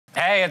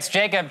Hey, it's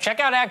Jacob. Check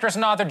out actress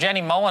and author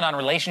Jenny Mollen on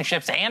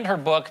relationships and her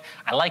book,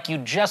 I Like You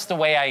Just the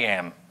Way I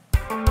Am.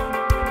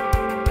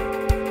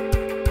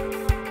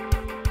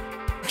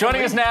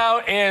 Joining us now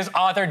is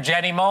author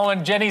Jenny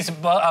Mollen. Jenny's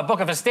book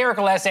of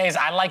hysterical essays,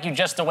 I Like You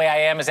Just the Way I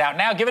Am, is out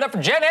now. Give it up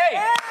for Jenny!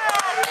 Yeah.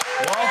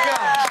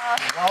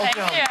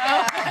 Welcome.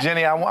 Thank you.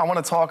 Jenny, I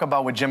want to talk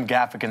about what Jim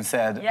Gaffigan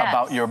said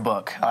about your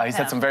book. He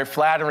said some very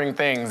flattering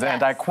things,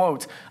 and I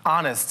quote,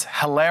 honest,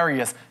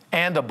 hilarious,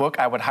 and a book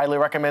I would highly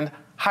recommend,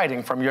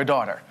 Hiding from Your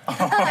Daughter.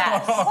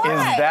 Yes.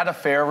 Is that a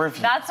fair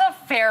review? That's a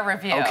fair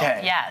review.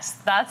 Okay. Yes,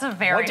 that's a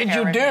very What did fair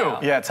you review.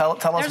 do? Yeah, tell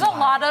us There's a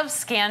lot of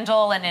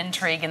scandal and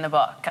intrigue in the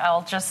book.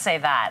 I'll just say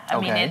that. I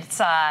mean, it's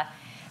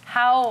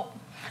how...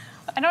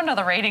 I don't know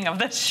the rating of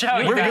this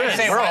show. We're good.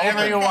 Say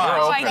whatever you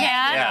want. Oh, I can?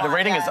 Yeah. The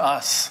rating is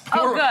us.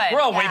 Oh, good. We're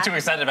all way too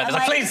excited about this.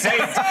 Like Please say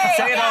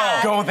it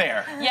all. Go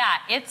there. Yeah,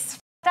 it's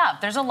f***ed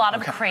up. There's a lot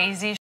of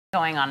crazy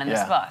going on in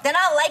this book. Then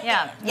I like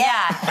it.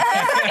 Yeah.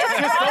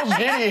 So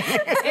giddy.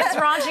 It's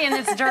raunchy and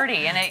it's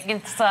dirty, and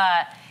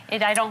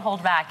I don't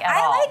hold back at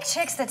all. I like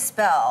chicks that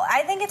spill.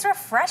 I think it's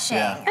refreshing.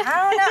 Yeah.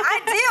 I don't know.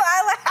 I do.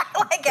 I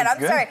like it. I'm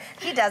good. sorry.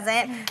 He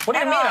doesn't. What do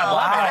you mean I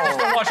love it? I just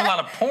don't watch a lot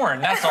of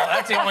porn. That's all.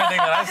 That's the only thing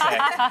that I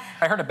say.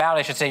 I heard about,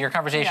 I should say, your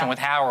conversation with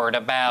Howard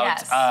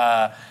about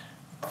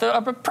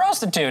a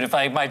prostitute, if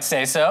I might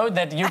say so,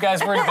 that you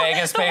guys were in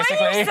Vegas, basically.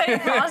 The way you say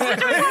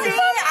prostitute. See,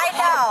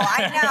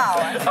 I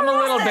know. I'm a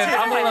little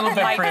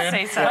bit Might prude.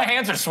 say so. My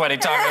hands are sweaty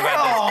talking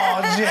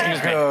about this. Oh,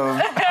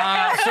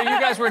 Jacob. So you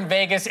guys were in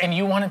Vegas, and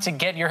you wanted to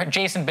get your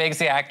Jason Biggs,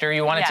 the actor.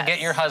 You wanted to get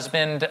Yes. your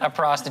husband a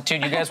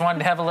prostitute. You guys wanted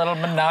to have a little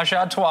menage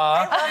a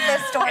trois. I love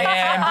this story.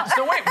 And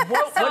so wait,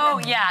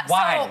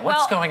 why?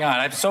 What's going on?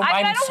 I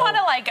don't want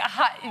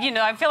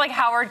to I feel like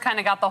Howard kind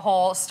of got the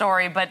whole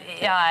story, but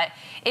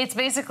it's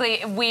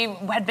basically we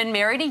had been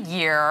married a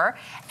year,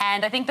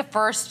 and I think the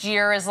first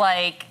year is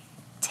like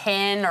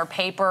tin or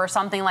paper or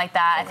something like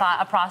that. I thought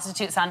a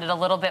prostitute sounded a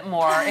little bit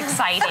more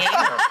exciting.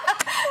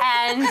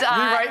 And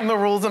Rewriting the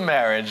rules of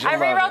marriage. I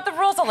rewrote the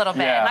rules a little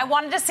bit, Yeah. and I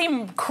wanted to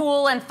seem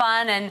cool and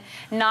fun and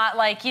not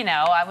like,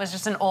 I was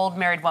just an old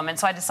married woman.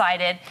 So I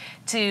decided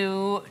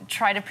to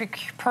try to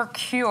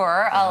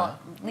procure a,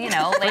 lady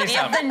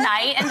of the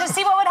night and to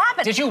see what would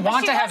happen. Did you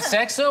want to have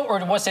sex though,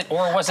 or was it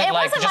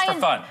like just for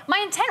fun? My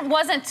intent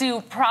wasn't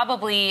to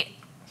probably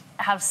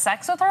have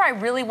sex with her. I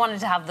really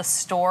wanted to have the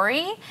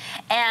story,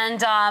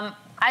 and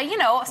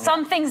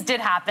some things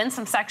did happen.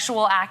 Some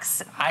sexual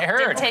acts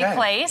did take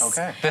place.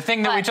 Okay. The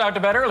thing that we talked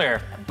about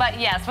earlier. But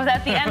yes, but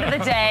at the end of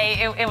the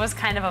day, it was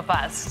kind of a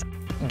bust.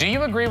 Do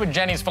you agree with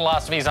Jenny's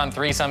philosophies on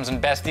threesomes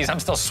and besties? I'm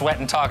still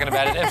sweating talking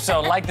about it. If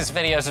so, like this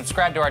video,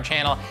 subscribe to our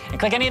channel, and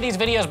click any of these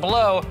videos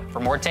below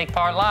for more Take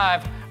Part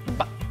Live.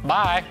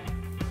 Bye.